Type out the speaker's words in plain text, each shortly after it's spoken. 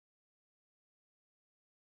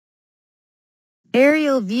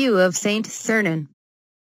Aerial view of Saint Cernan.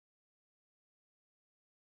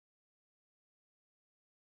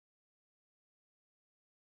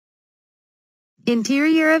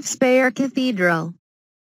 Interior of Speyer Cathedral.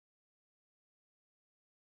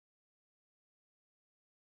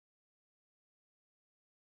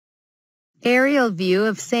 Aerial view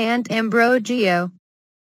of Sant Ambrogio.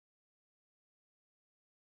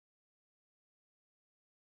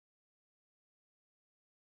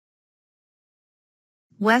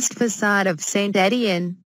 West facade of Saint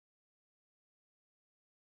Etienne.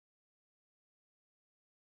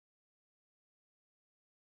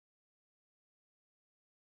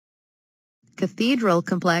 Cathedral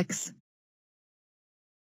complex.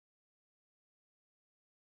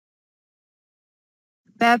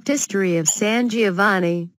 Baptistery of San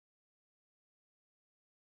Giovanni.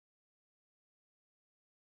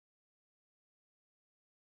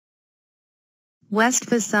 West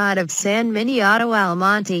facade of San Miniato al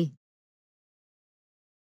Monte.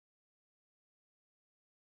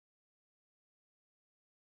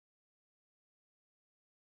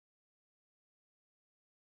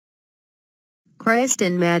 Christ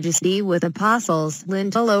in Majesty with Apostles,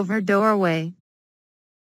 lintel over doorway.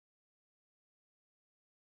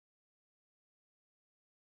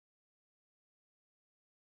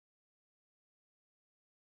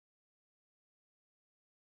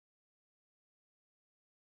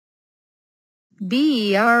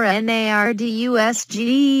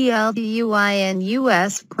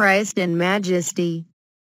 BERNARDUSGELVUINUS Christ in Majesty.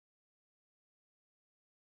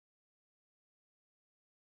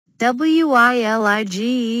 WILIGELMO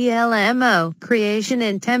Creation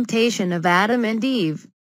and Temptation of Adam and Eve.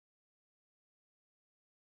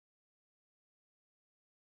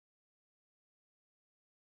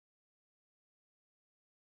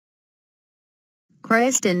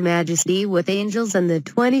 Christ in Majesty with Angels and the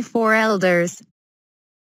 24 Elders.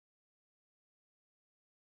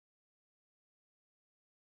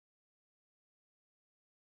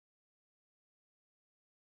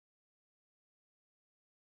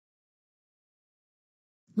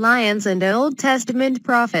 Lions and Old Testament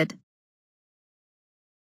Prophet.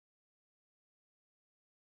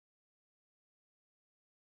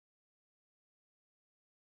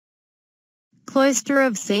 Cloister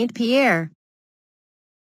of Saint Pierre.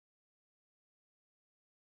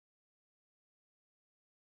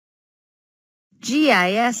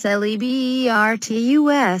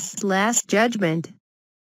 GISLEBERTUS Last Judgment.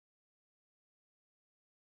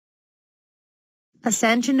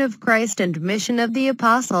 Ascension of Christ and Mission of the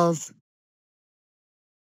Apostles.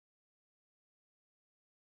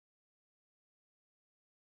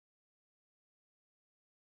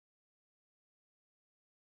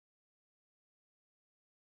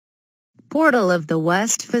 Portal of the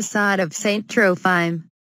West facade of Saint Trophime.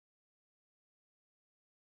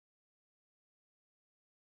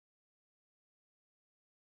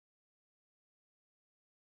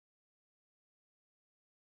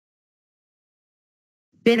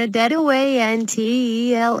 Benedetto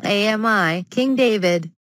Antelami, King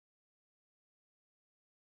David.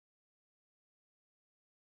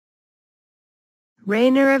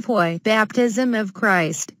 Rainer of Hoy, Baptism of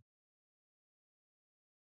Christ.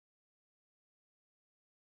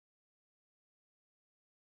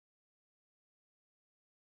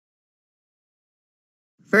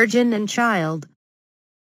 Virgin and Child.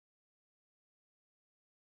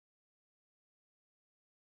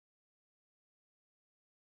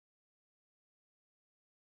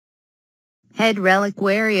 Head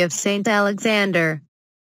Reliquary of Saint Alexander.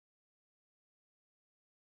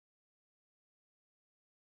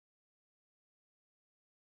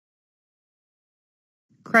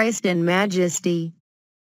 Christ in Majesty.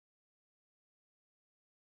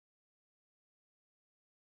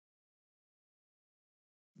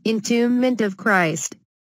 Entombment of Christ.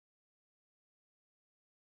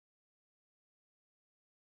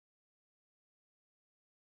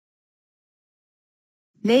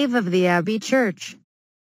 Nave of the Abbey Church.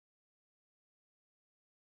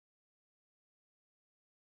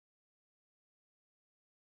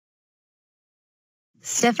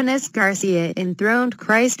 Stephanus Garcia enthroned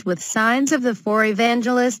Christ with signs of the 4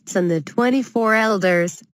 evangelists and the 24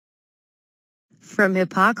 elders. From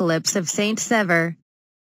Apocalypse of Saint Sever.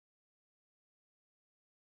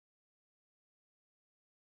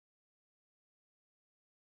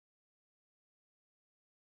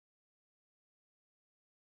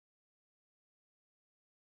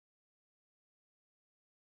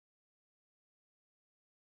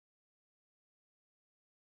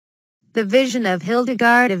 The Vision of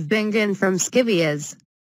Hildegard of Bingen from Scivias.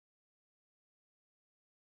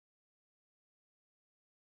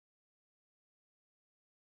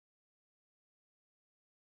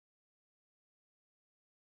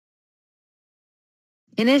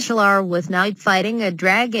 Initial R with knight fighting a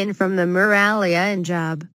dragon from the Muralia and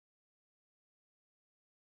Job.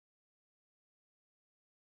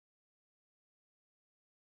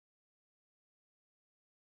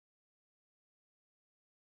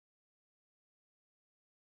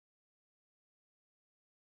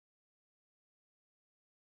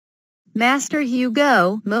 Master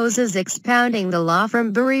Hugo, Moses expounding the law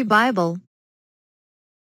from Buri Bible.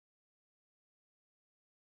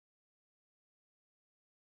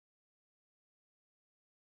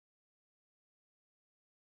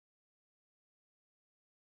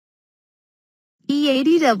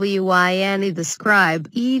 Eadwyn the scribe,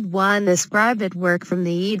 Edwin the scribe at work from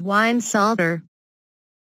the Edwin Psalter.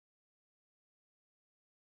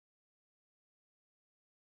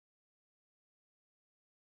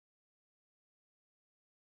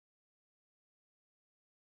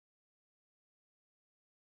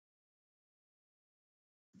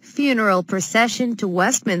 Funeral procession to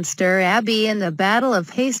Westminster Abbey and the Battle of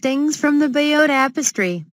Hastings from the Bayeux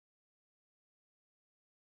Tapestry.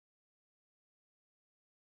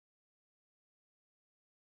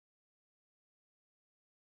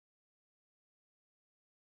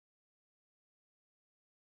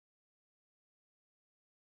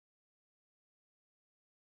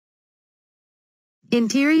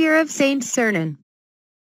 Interior of Saint Sernin.